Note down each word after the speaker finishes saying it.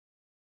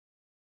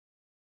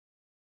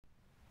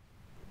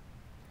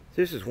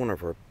This is one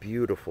of our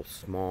beautiful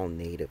small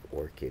native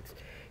orchids.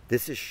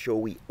 This is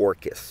Showy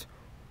Orchis.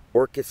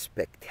 Orchis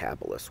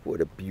spectabilis.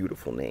 What a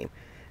beautiful name.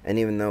 And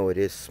even though it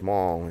is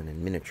small and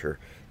in miniature,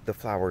 the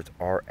flowers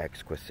are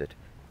exquisite.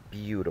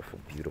 Beautiful,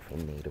 beautiful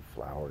native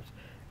flowers.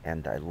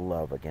 And I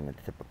love, again, a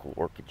typical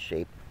orchid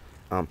shape.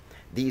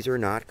 These are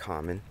not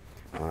common.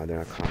 They're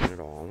not common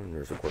at all, and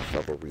there's, of course,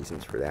 several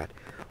reasons for that.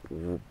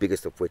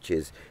 Biggest of which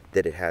is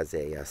that it has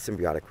a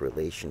symbiotic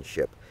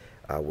relationship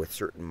with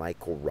certain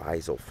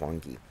mycorrhizal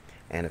fungi.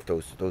 And if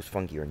those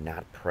fungi are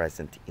not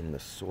present in the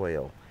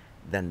soil,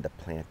 then the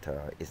plant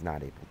is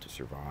not able to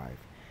survive,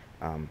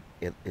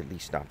 at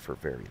least not for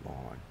very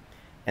long.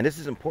 And this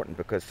is important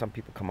because some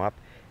people come up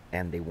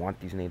and they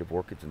want these native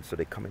orchids, and so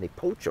they come and they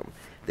poach them.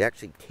 They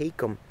actually take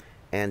them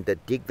and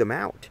dig them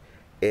out.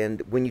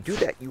 And when you do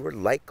that, you are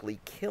likely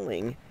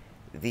killing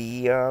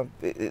the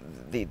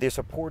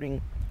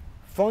supporting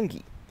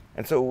fungi.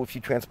 And so if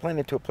you transplant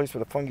it to a place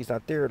where the fungi's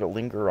not there, it'll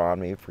linger on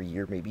maybe for a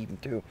year, maybe even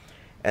two,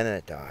 and then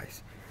it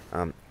dies.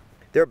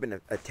 There have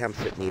been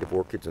attempts at native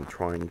orchids in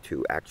trying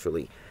to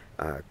actually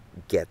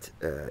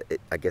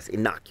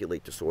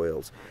inoculate the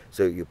soils.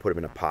 So you put them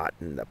in a pot,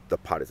 and the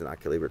pot is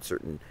inoculated with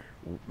certain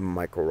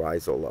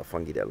mycorrhizal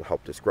fungi that will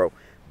help this grow.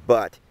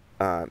 But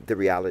the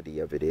reality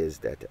of it is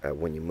that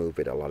when you move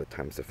it, a lot of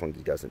times the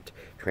fungi doesn't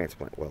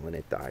transplant well, and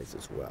it dies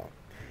as well.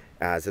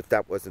 As if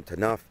that wasn't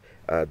enough,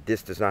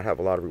 this does not have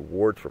a lot of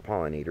rewards for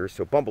pollinators.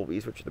 So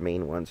bumblebees, which are the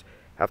main ones,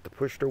 have to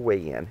push their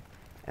way in,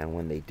 and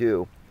when they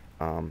do,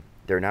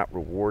 they're not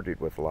rewarded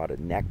with a lot of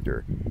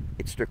nectar.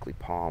 It's strictly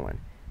pollen,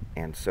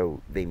 and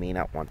so they may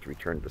not want to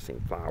return to the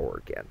same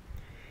flower again.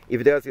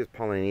 If it does get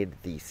pollinated,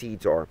 the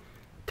seeds are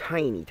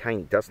tiny,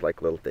 tiny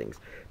dust-like little things.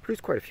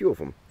 Produce quite a few of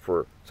them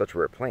for such a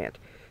rare plant.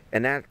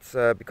 And that's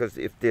because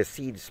if the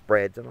seed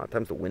spreads, and a lot of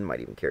times the wind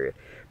might even carry it,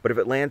 but if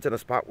it lands in a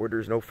spot where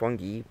there's no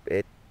fungi,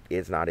 it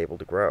is not able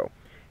to grow.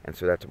 And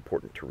so that's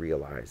important to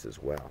realize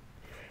as well.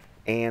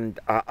 And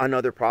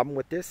another problem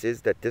with this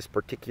is that this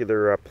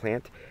particular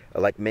plant,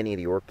 like many of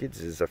the orchids,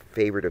 is a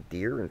favorite of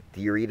deer, and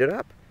deer eat it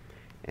up.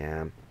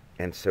 And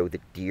so the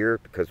deer,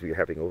 because we are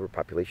having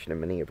overpopulation in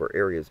many of our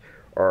areas,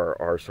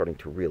 are starting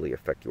to really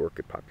affect the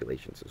orchid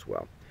populations as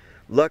well.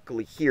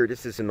 Luckily here,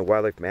 this is in the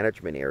wildlife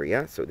management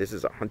area, so this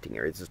is a hunting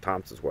area. This is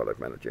Thompson's wildlife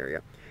management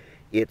area.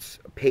 It's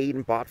paid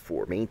and bought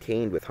for,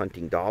 maintained with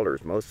hunting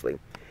dollars mostly.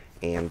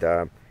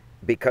 And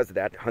because of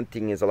that,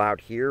 hunting is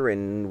allowed here,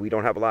 and we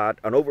don't have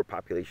an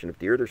overpopulation of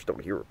deer. They're still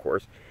here, of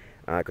course,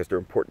 because they're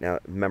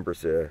important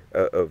members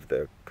of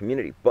the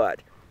community,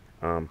 but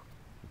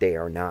they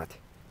are not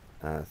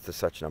to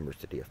such numbers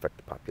that they affect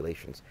the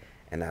populations,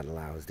 and that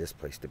allows this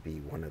place to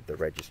be one of the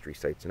registry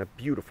sites, and a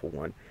beautiful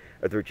one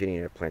of the Virginia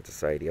Native Plant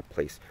Society, a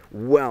place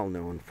well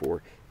known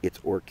for its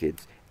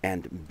orchids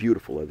and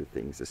beautiful other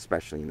things,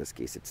 especially in this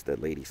case, it's the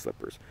lady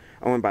slippers.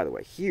 Oh, and by the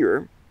way,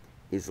 here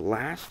is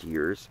last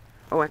year's.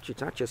 Oh, actually,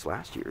 it's not just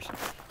last year's.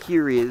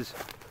 Here is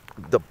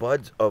the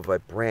buds of a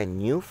brand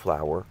new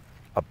flower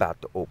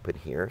about to open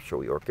here,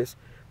 Showy Orchis.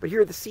 But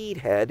here are the seed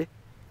head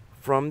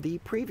from the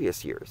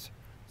previous years.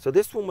 So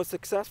this one was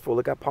successful.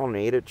 It got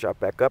pollinated, shot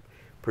back up,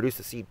 produced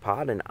a seed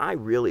pod, and I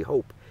really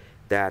hope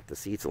that the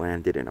seeds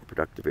landed in a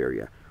productive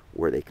area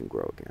where they can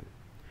grow again.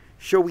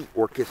 Showy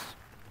Orchis,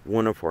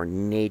 one of our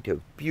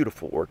native,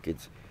 beautiful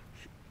orchids.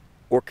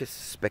 Orchis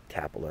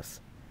spectabilis,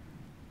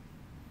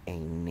 a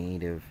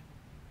native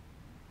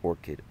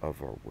orchid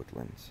of our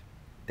woodlands.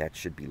 That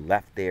should be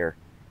left there.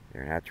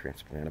 They're not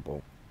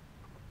transplantable.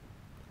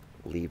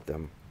 Leave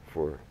them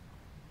for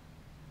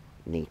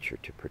nature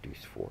to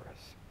produce for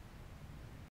us.